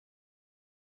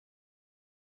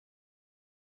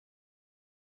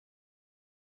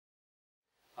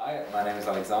Hi, my name is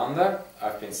Alexander.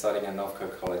 I've been studying at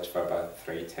Northcote College for about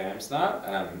 3 terms now,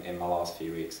 and in my last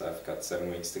few weeks I've got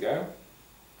 7 weeks to go.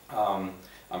 I'm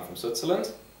from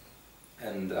Switzerland,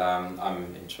 and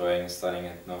I'm enjoying studying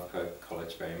at Northcote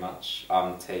College very much.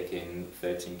 I'm taking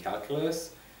 13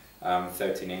 calculus,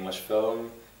 13 English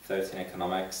film, 13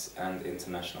 economics and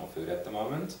international food at the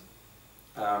moment.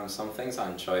 Some things I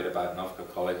enjoyed about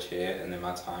Northcote College here and in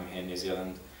my time here in New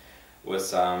Zealand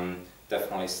was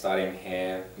definitely studying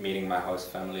here, meeting my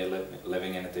host family,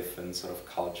 living in a different sort of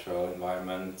cultural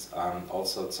environment.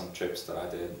 Also some trips that I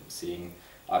did, seeing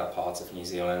other parts of New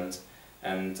Zealand,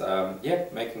 and yeah,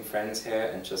 making friends here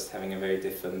and just having a very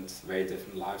different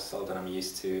lifestyle that I'm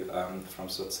used to from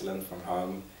Switzerland, from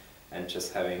home, and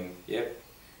just having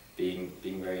being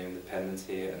very independent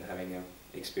here and having an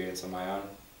experience on my own.